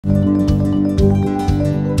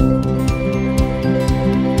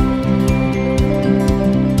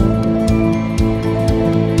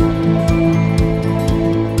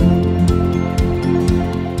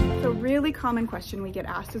common question we get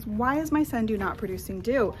asked is, why is my sundew not producing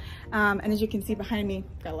dew? And as you can see behind me,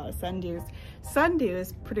 got a lot of sundews.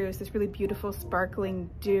 Sundews produce this really beautiful sparkling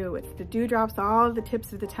dew. It's the dewdrops, all the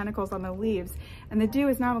tips of the tentacles on the leaves. And the dew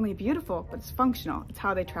is not only beautiful, but it's functional. It's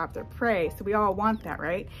how they trap their prey. So we all want that,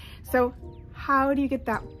 right? So how do you get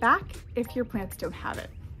that back if your plants don't have it?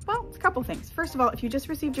 Well, it's a couple things. First of all, if you just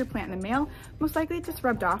received your plant in the mail, most likely it just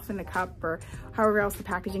rubbed off in the cup or however else the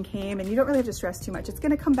packaging came, and you don't really have to stress too much. It's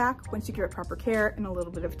gonna come back once you give it proper care and a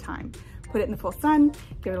little bit of time. Put it in the full sun,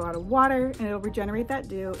 give it a lot of water, and it'll regenerate that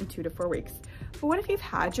dew in 2 to 4 weeks. But what if you've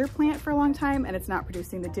had your plant for a long time and it's not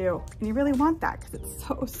producing the dew? And you really want that because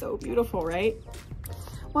it's so beautiful, right?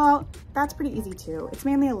 Well, that's pretty easy too. It's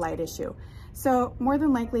mainly a light issue. So more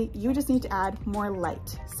than likely, you just need to add more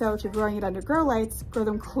light. So if you're growing it under grow lights, grow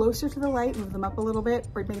them closer to the light, move them up a little bit,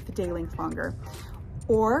 or make the day length longer.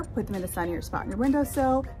 Or put them in a sunnier spot on your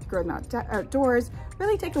windowsill, grow them outdoors.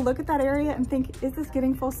 Really take a look at that area and think, is this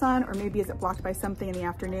getting full sun? Or maybe is it blocked by something in the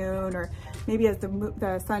afternoon? Or maybe as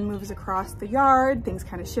the sun moves across the yard, things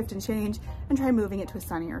kind of shift and change, and try moving it to a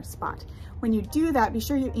sunnier spot. When you do that, be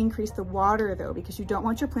sure you increase the water though, because you don't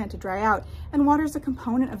want your plant to dry out. And water is a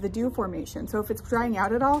component of the dew formation. So if it's drying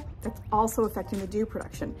out at all, that's also affecting the dew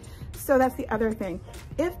production. So that's the other thing.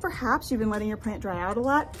 If perhaps you've been letting your plant dry out a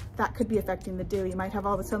lot, that could be affecting the dew. You might have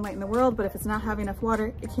all the sunlight in the world, but if it's not having enough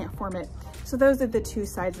water, it can't form it. So those are the two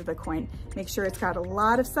sides of the coin. Make sure it's got a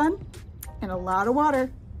lot of sun and a lot of water,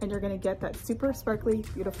 and you're gonna get that super sparkly,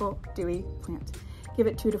 beautiful, dewy plant. Give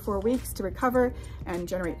it 2 to 4 weeks to recover and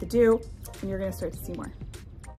generate the dew, and you're gonna start to see more.